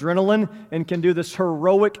rush of adrenaline and can do this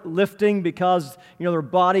heroic lifting because, their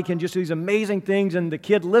body can just do these amazing things, and the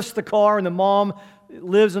kid lifts the car, and the mom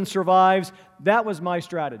lives and survives. That was my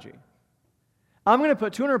strategy. I'm going to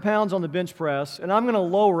put 200 pounds on the bench press, and I'm going to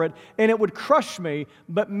lower it, and it would crush me,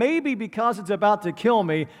 but maybe because it's about to kill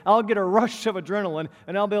me, I'll get a rush of adrenaline,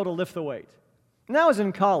 and I'll be able to lift the weight. And I was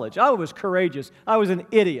in college. I was courageous. I was an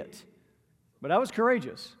idiot, but I was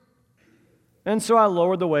courageous. And so I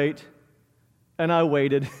lowered the weight, and I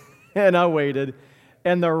waited, and I waited,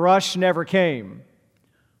 and the rush never came,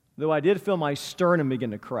 though I did feel my sternum begin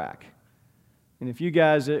to crack. And if you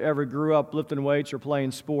guys ever grew up lifting weights or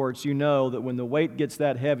playing sports, you know that when the weight gets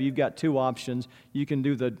that heavy, you've got two options. You can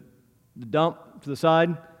do the dump to the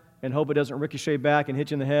side and hope it doesn't ricochet back and hit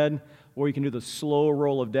you in the head, or you can do the slow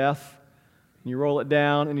roll of death. And you roll it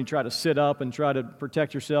down and you try to sit up and try to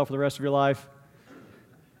protect yourself for the rest of your life.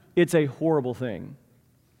 It's a horrible thing.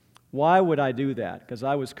 Why would I do that? Because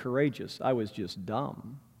I was courageous. I was just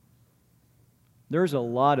dumb. There's a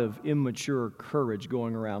lot of immature courage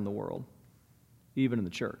going around the world, even in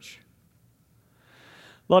the church.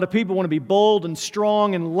 A lot of people want to be bold and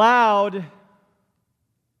strong and loud,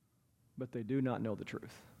 but they do not know the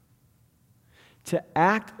truth. To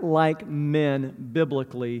act like men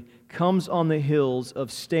biblically comes on the heels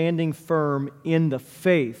of standing firm in the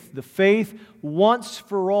faith once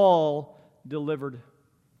for all delivered,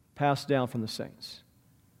 passed down from the saints.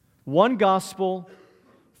 One gospel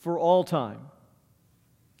for all time.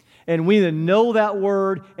 And we need to know that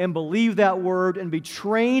word and believe that word and be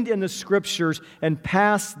trained in the Scriptures and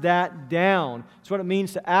pass that down. That's what it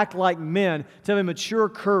means to act like men, to have a mature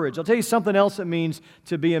courage. I'll tell you something else it means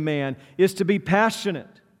to be a man, is to be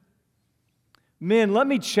passionate. Men, let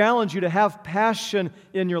me challenge you to have passion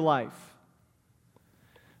in your life.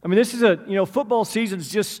 I mean, this is football season's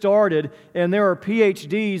just started, and there are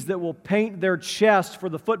PhDs that will paint their chest for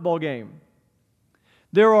the football game.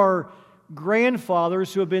 There are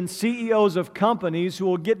grandfathers who have been CEOs of companies who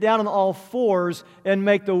will get down on all fours and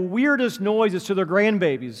make the weirdest noises to their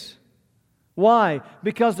grandbabies. Why?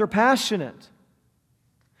 Because they're passionate.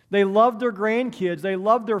 They love their grandkids. They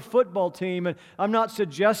love their football team. And I'm not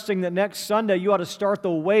suggesting that next Sunday you ought to start the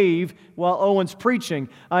wave while Owen's preaching.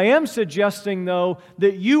 I am suggesting, though,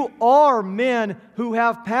 that you are men who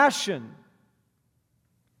have passion.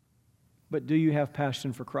 But do you have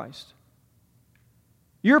passion for Christ?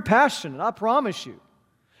 You're passionate, I promise you.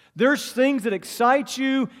 There's things that excite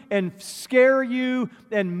you and scare you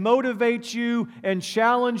and motivate you and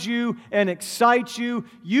challenge you and excite you.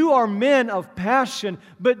 You are men of passion,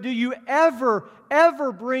 but do you ever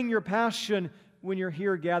bring your passion when you're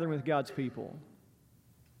here gathering with God's people?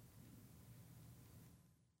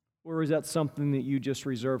 Or is that something that you just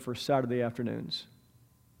reserve for Saturday afternoons?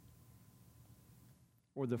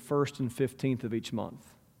 Or the 1st and 15th of each month?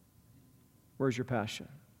 Where's your passion?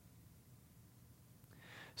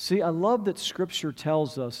 See, I love that Scripture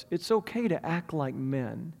tells us it's okay to act like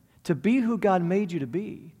men, to be who God made you to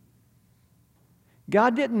be.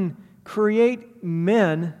 God didn't create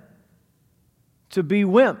men to be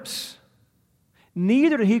wimps.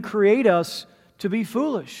 Neither did He create us to be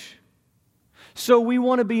foolish. So we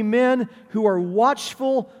want to be men who are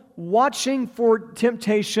watchful, watching for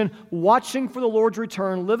temptation, watching for the Lord's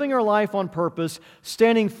return, living our life on purpose,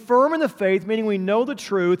 standing firm in the faith, meaning we know the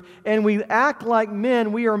truth, and we act like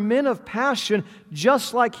men. We are men of passion,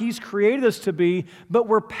 just like He's created us to be, but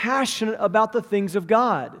we're passionate about the things of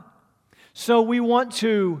God. So we want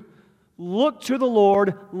to look to the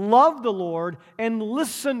Lord, love the Lord, and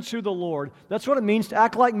listen to the Lord. That's what it means to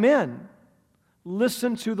act like men.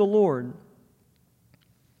 Listen to the Lord.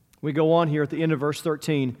 We go on here at the end of verse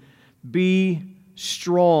 13. Be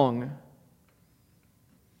strong.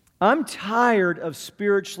 I'm tired of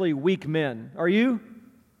spiritually weak men. Are you?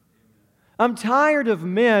 I'm tired of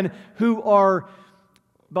men who are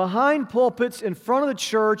behind pulpits in front of the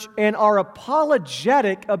church and are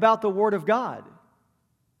apologetic about the Word of God.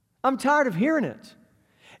 I'm tired of hearing it.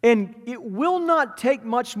 And it will not take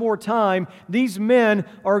much more time. These men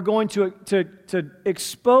are going to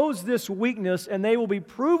expose this weakness, and they will be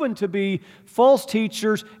proven to be false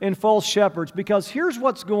teachers and false shepherds. Because here's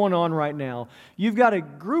what's going on right now. You've got a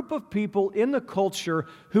group of people in the culture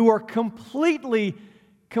who are completely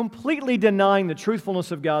completely denying the truthfulness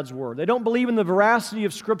of God's Word. They don't believe in the veracity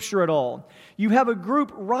of Scripture at all. You have a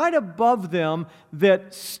group right above them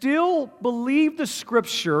that still believe the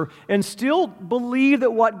Scripture and still believe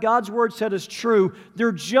that what God's Word said is true.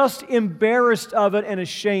 They're just embarrassed of it and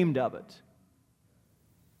ashamed of it.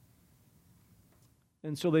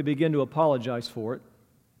 And so they begin to apologize for it.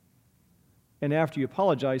 And after you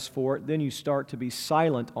apologize for it, then you start to be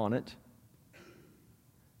silent on it.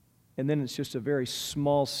 And then it's just a very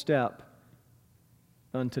small step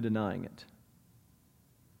unto denying it.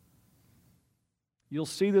 You'll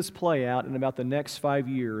see this play out in about the next 5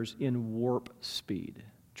 years in warp speed.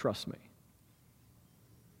 Trust me.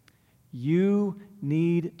 You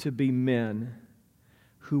need to be men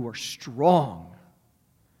who are strong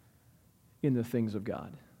in the things of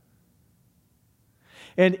God.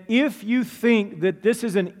 And if you think that this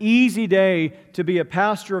is an easy day to be a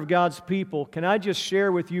pastor of God's people, can I just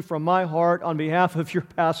share with you from my heart on behalf of your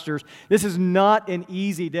pastors, this is not an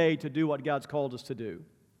easy day to do what God's called us to do.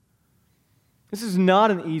 This is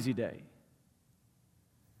not an easy day.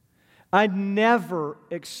 I never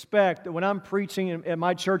expect that when I'm preaching at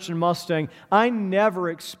my church in Mustang, I never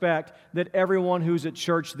expect that everyone who's at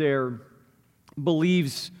church there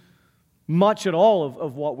believes much at all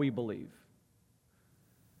of what we believe.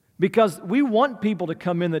 Because we want people to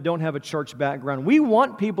come in that don't have a church background. We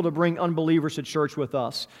want people to bring unbelievers to church with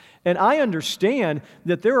us. And I understand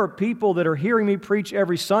that there are people that are hearing me preach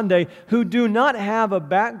every Sunday who do not have a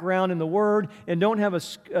background in the Word and don't have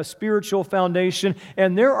a spiritual foundation.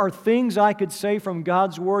 And there are things I could say from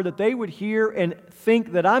God's Word that they would hear and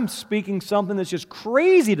think that I'm speaking something that's just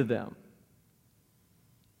crazy to them.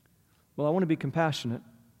 Well, I want to be compassionate,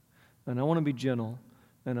 and I want to be gentle,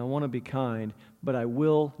 and I want to be kind, but I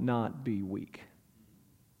will not be weak.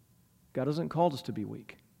 God hasn't called us to be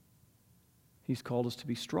weak. He's called us to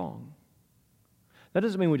be strong. That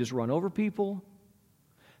doesn't mean we just run over people.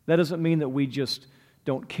 That doesn't mean that we just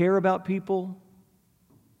don't care about people.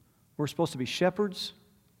 We're supposed to be shepherds.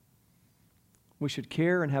 We should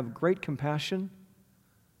care and have great compassion.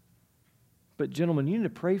 But gentlemen, you need to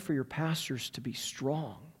pray for your pastors to be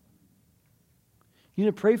strong. You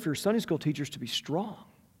need to pray for your Sunday school teachers to be strong.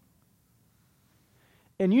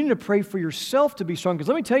 And you need to pray for yourself to be strong. Because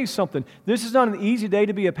let me tell you something. This is not an easy day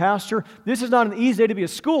to be a pastor. This is not an easy day to be a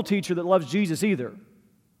school teacher that loves Jesus either.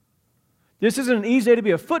 This isn't an easy day to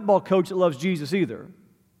be a football coach that loves Jesus either.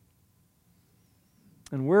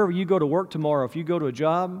 And wherever you go to work tomorrow, if you go to a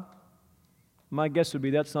job, my guess would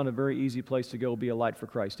be that's not a very easy place to go be a light for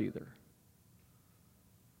Christ either.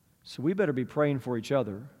 So we better be praying for each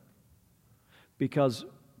other. Because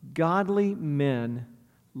godly men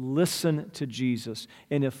listen to Jesus.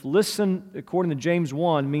 And if listen, according to James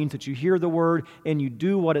 1, means that you hear the word and you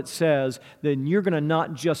do what it says, then you're going to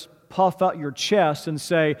not just puff out your chest and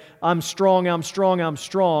say, I'm strong, I'm strong, I'm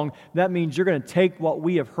strong. That means you're going to take what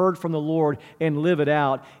we have heard from the Lord and live it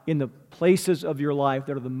out in the places of your life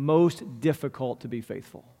that are the most difficult to be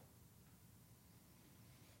faithful.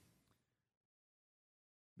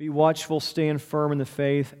 Be watchful, stand firm in the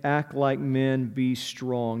faith, act like men, be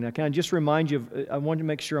strong. Now, can I just remind you I want to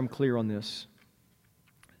make sure I'm clear on this.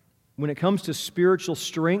 When it comes to spiritual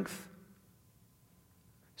strength,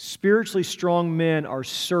 spiritually strong men are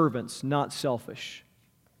servants, not selfish.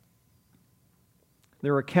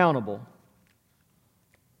 They're accountable.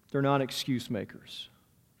 They're not excuse makers.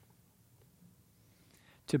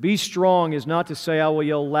 To be strong is not to say, I will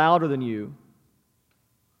yell louder than you.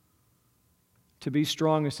 To be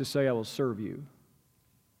strong is to say, I will serve you.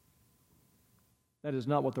 That is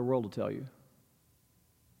not what the world will tell you.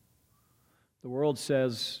 The world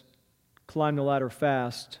says, climb the ladder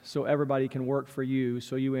fast so everybody can work for you,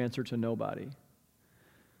 so you answer to nobody.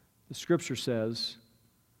 The Scripture says,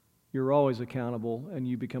 you're always accountable and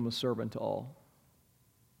you become a servant to all.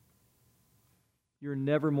 You're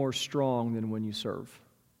never more strong than when you serve.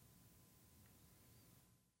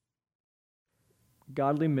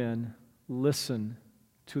 Godly men listen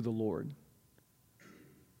to the Lord,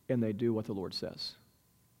 and they do what the Lord says.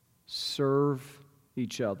 Serve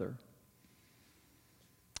each other.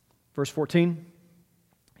 Verse 14,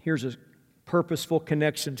 here's a purposeful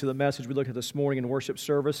connection to the message we looked at this morning in worship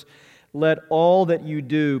service. Let all that you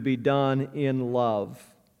do be done in love.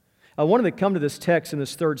 I wanted to come to this text in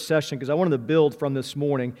this third session because I wanted to build from this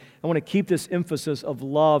morning. I want to keep this emphasis of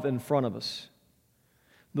love in front of us.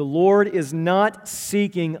 The Lord is not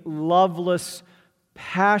seeking loveless,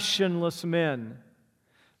 passionless men.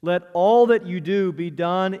 Let all that you do be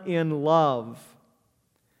done in love.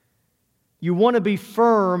 You want to be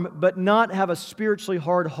firm, but not have a spiritually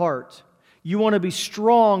hard heart. You want to be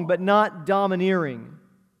strong, but not domineering.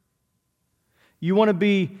 You want to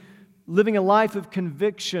be living a life of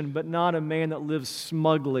conviction, but not a man that lives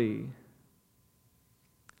smugly.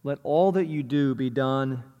 Let all that you do be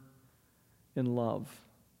done in love.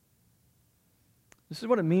 This is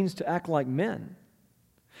what it means to act like men.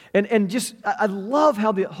 And just, I love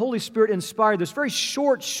how the Holy Spirit inspired this very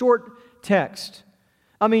short text.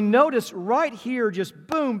 I mean, notice right here, just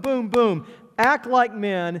boom, boom, boom. Act like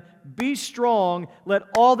men, be strong, let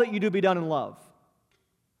all that you do be done in love.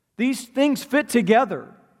 These things fit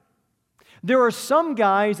together. There are some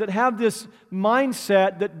guys that have this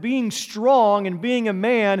mindset that being strong and being a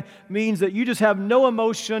man means that you just have no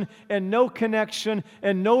emotion and no connection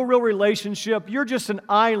and no real relationship. You're just an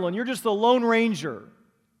island. You're just the Lone Ranger.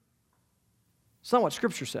 It's not what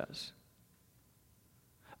Scripture says.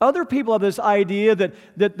 Other people have this idea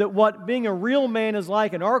that what being a real man is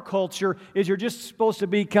like in our culture is you're just supposed to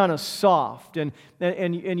be kind of soft and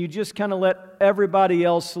you just kind of let everybody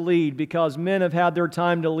else lead because men have had their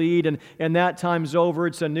time to lead and that time's over.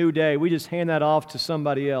 It's a new day. We just hand that off to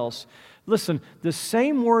somebody else. Listen, the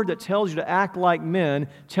same word that tells you to act like men,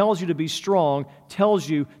 tells you to be strong, tells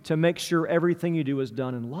you to make sure everything you do is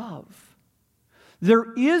done in love.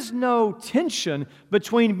 There is no tension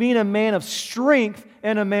between being a man of strength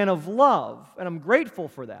and a man of love, and I'm grateful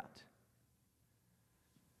for that.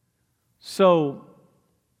 So,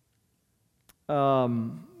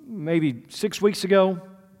 maybe 6 weeks ago,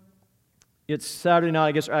 it's Saturday night,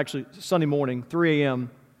 I guess, or actually Sunday morning, 3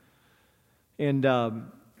 a.m., and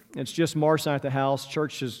it's just Marcy and I at the house.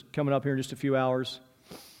 Church is coming up here in just a few hours.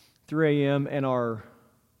 3 a.m., and our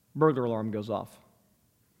burglar alarm goes off.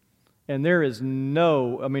 And there is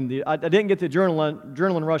no, I didn't get the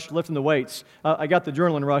adrenaline rush lifting the weights. I got the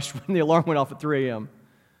adrenaline rush when the alarm went off at 3 a.m.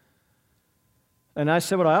 And I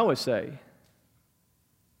said what I always say.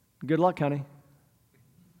 Good luck, honey.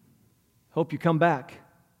 Hope you come back.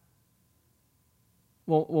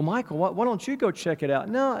 Well, Michael, why don't you go check it out?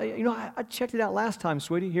 No, I checked it out last time,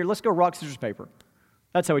 sweetie. Here, let's go rock, scissors, paper.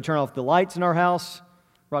 That's how we turn off the lights in our house.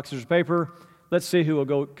 Rock, scissors, paper. Let's see who will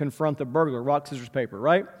go confront the burglar. Rock, scissors, paper,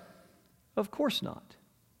 right? Of course not.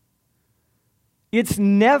 It's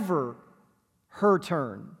never her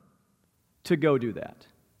turn to go do that.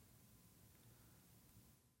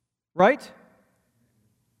 Right?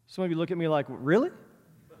 Some of you look at me like, really?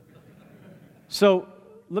 So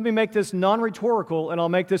let me make this non-rhetorical and I'll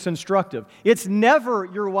make this instructive. It's never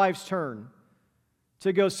your wife's turn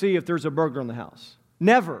to go see if there's a burglar in the house.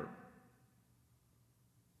 Never.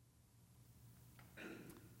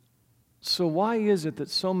 So why is it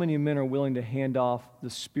that so many men are willing to hand off the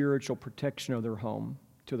spiritual protection of their home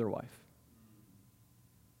to their wife?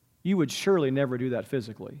 You would surely never do that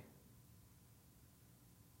physically.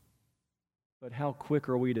 But how quick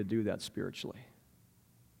are we to do that spiritually?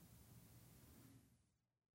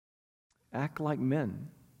 Act like men.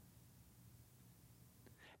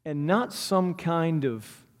 And not some kind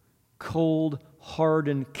of cold,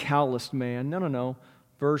 hardened, calloused man. No.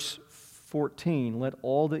 Verse 14, let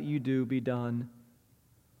all that you do be done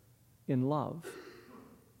in love.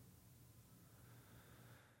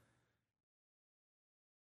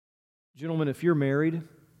 Gentlemen, if you're married,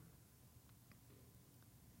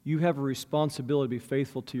 you have a responsibility to be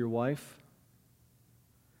faithful to your wife.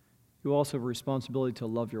 You also have a responsibility to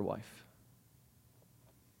love your wife.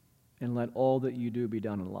 And let all that you do be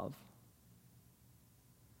done in love.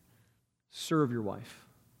 Serve your wife.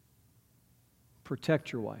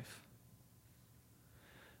 Protect your wife.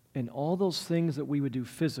 And all those things that we would do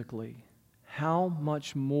physically, how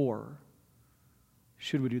much more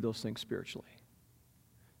should we do those things spiritually?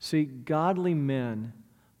 See, godly men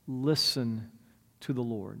listen to the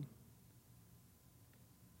Lord,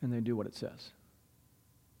 and they do what it says.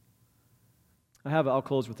 I'll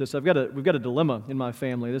close with this. We've got a dilemma in my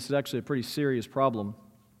family. This is actually a pretty serious problem.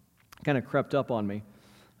 It kind of crept up on me.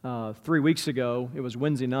 3 weeks ago, it was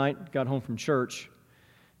Wednesday night, got home from church,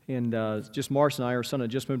 and just Marcy and I, our son had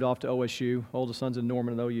just moved off to OSU. Oldest son's in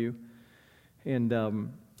Norman at OU. And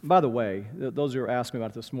by the way, those who are asking me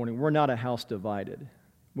about it this morning, we're not a house divided.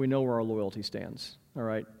 We know where our loyalty stands, all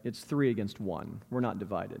right? It's 3 against 1. We're not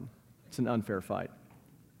divided. It's an unfair fight.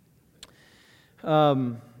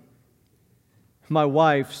 My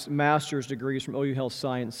wife's master's degree is from OU Health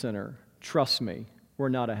Science Center. Trust me, we're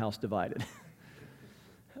not a house divided.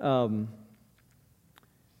 So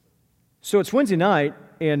it's Wednesday night,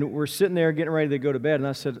 and we're sitting there getting ready to go to bed, and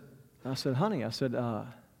I said, honey,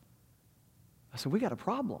 we got a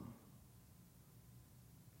problem.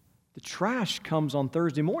 The trash comes on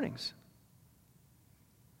Thursday mornings.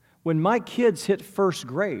 When my kids hit first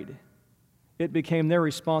grade, it became their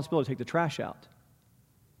responsibility to take the trash out.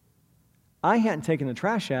 I hadn't taken the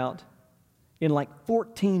trash out in like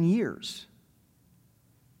 14 years.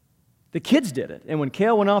 The kids did it. And when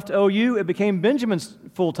Cale went off to OU, it became Benjamin's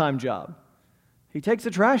full-time job. He takes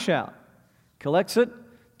the trash out, collects it,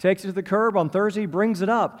 takes it to the curb on Thursday, brings it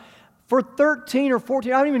up. For 13 or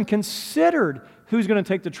 14, I haven't even considered who's going to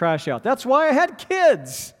take the trash out. That's why I had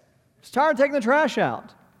kids. I was tired of taking the trash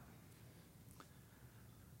out.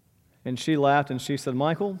 And she laughed and she said,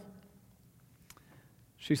 Michael,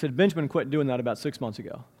 she said, Benjamin quit doing that about 6 months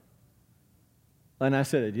ago. And I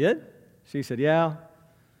said, it did? She said, yeah.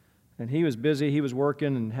 And he was busy, he was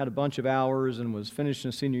working and had a bunch of hours and was finishing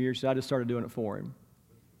his senior year. She said, I just started doing it for him.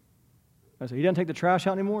 I said, he doesn't take the trash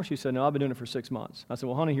out anymore? She said, no, I've been doing it for 6 months. I said,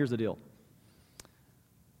 well, honey, here's the deal.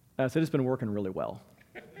 I said, it's been working really well.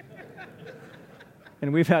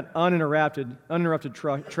 And we've had uninterrupted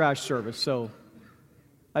trash service, so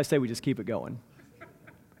I say we just keep it going.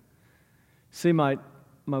 See, my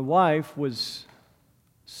wife was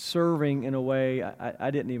serving in a way I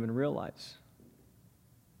didn't even realize.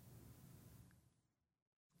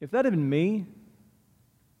 If that had been me,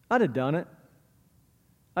 I'd have done it.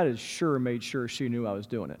 I'd have sure made sure she knew I was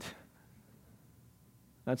doing it.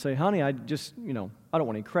 I'd say, honey, I just, I don't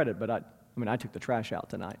want any credit, but I took the trash out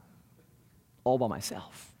tonight, all by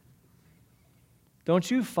myself. Don't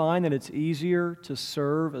you find that it's easier to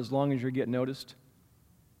serve as long as you're getting noticed?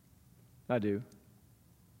 I do.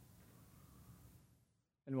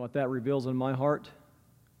 And what that reveals in my heart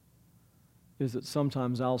is that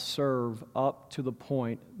sometimes I'll serve up to the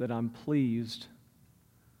point that I'm pleased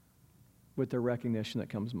with the recognition that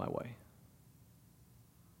comes my way.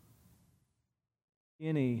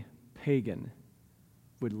 Any pagan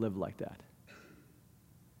would live like that.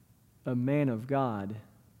 A man of God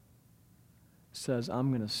says, I'm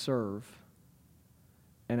going to serve,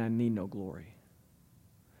 and I need no glory,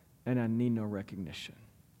 and I need no recognition,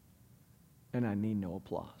 and I need no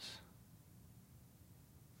applause.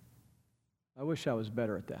 I wish I was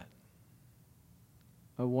better at that.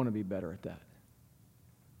 I want to be better at that.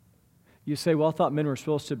 You say, well, I thought men were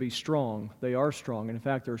supposed to be strong. They are strong. And in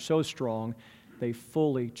fact, they're so strong, they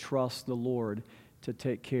fully trust the Lord to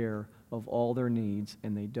take care of all their needs,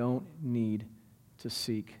 and they don't need to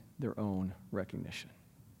seek their own recognition.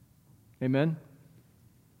 Amen?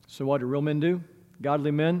 So what do real men do?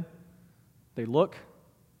 Godly men, they look,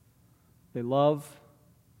 they love,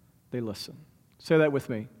 they listen. Say that with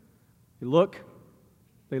me. They look,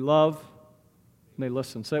 they love, and they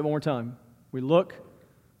listen. Say it one more time. We look,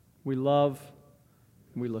 we love,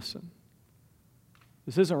 and we listen.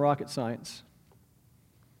 This isn't rocket science.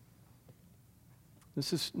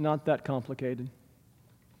 This is not that complicated.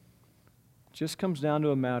 It just comes down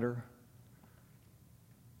to a matter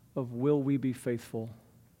of will we be faithful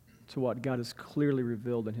to what God has clearly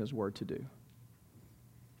revealed in His Word to do.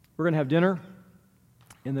 We're going to have dinner,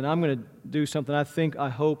 and then I'm going to do something I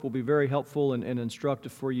hope will be very helpful and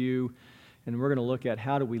instructive for you, and we're going to look at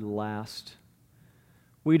how do we last.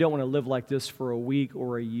 We don't want to live like this for a week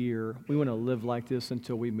or a year. We want to live like this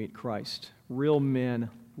until we meet Christ. Real men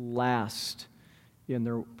last in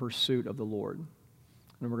their pursuit of the Lord.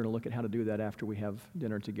 And we're going to look at how to do that after we have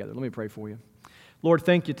dinner together. Let me pray for you. Lord,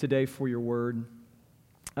 thank you today for your word.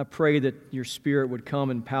 I pray that your Spirit would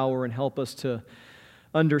come in power and help us to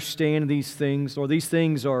understand these things. Lord, these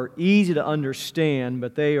things are easy to understand,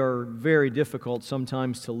 but they are very difficult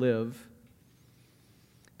sometimes to live.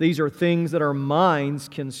 These are things that our minds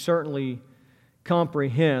can certainly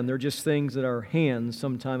comprehend. They're just things that our hands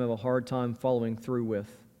sometimes have a hard time following through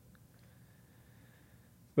with.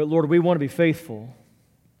 But Lord, we want to be faithful.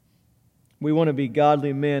 We want to be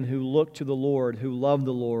godly men who look to the Lord, who love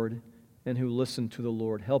the Lord, and who listen to the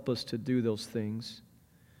Lord. Help us to do those things.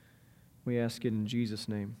 We ask it in Jesus'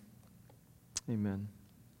 name. Amen.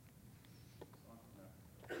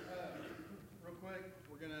 Real quick,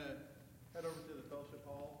 we're going to head over to the fellowship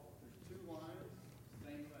hall. There's 2 lines,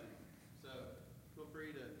 same thing. So feel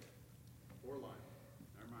free to, 4 lines.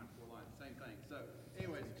 Never mind, 4 lines, same thing. So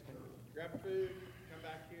anyways, grab food, come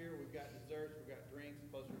back here. We've got desserts, we've got drinks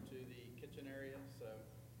closer to the kitchen area. So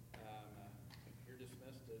you're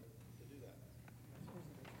dismissed to do that.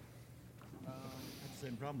 That's the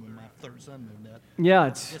same problem with my third son doing that. Yeah,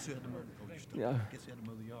 it's Guess who had to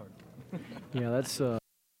mow the yard? yeah, that's